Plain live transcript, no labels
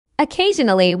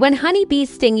Occasionally, when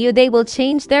honeybees sting you, they will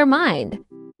change their mind.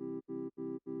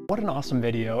 What an awesome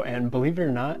video, and believe it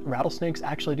or not, rattlesnakes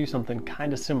actually do something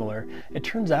kind of similar. It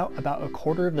turns out about a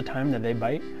quarter of the time that they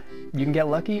bite, you can get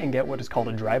lucky and get what is called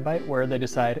a dry bite, where they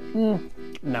decide, no,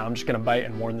 I'm just gonna bite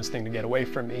and warn this thing to get away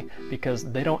from me,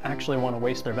 because they don't actually want to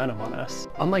waste their venom on us.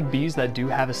 Unlike bees that do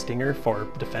have a stinger for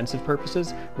defensive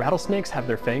purposes, rattlesnakes have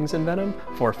their fangs and venom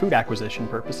for food acquisition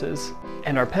purposes.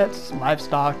 And our pets,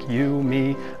 livestock, you,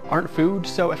 me, aren't food,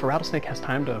 so if a rattlesnake has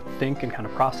time to think and kind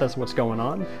of process what's going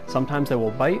on, sometimes they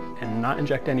will bite and not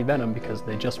inject any venom because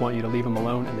they just want you to leave them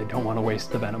alone and they don't want to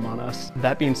waste the venom on us.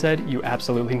 That being said, you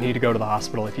absolutely need to go to the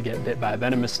hospital if you get bit by a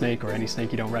venomous snake or any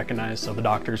snake you don't recognize, so the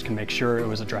doctors can make sure it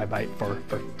was a dry bite for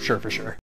sure.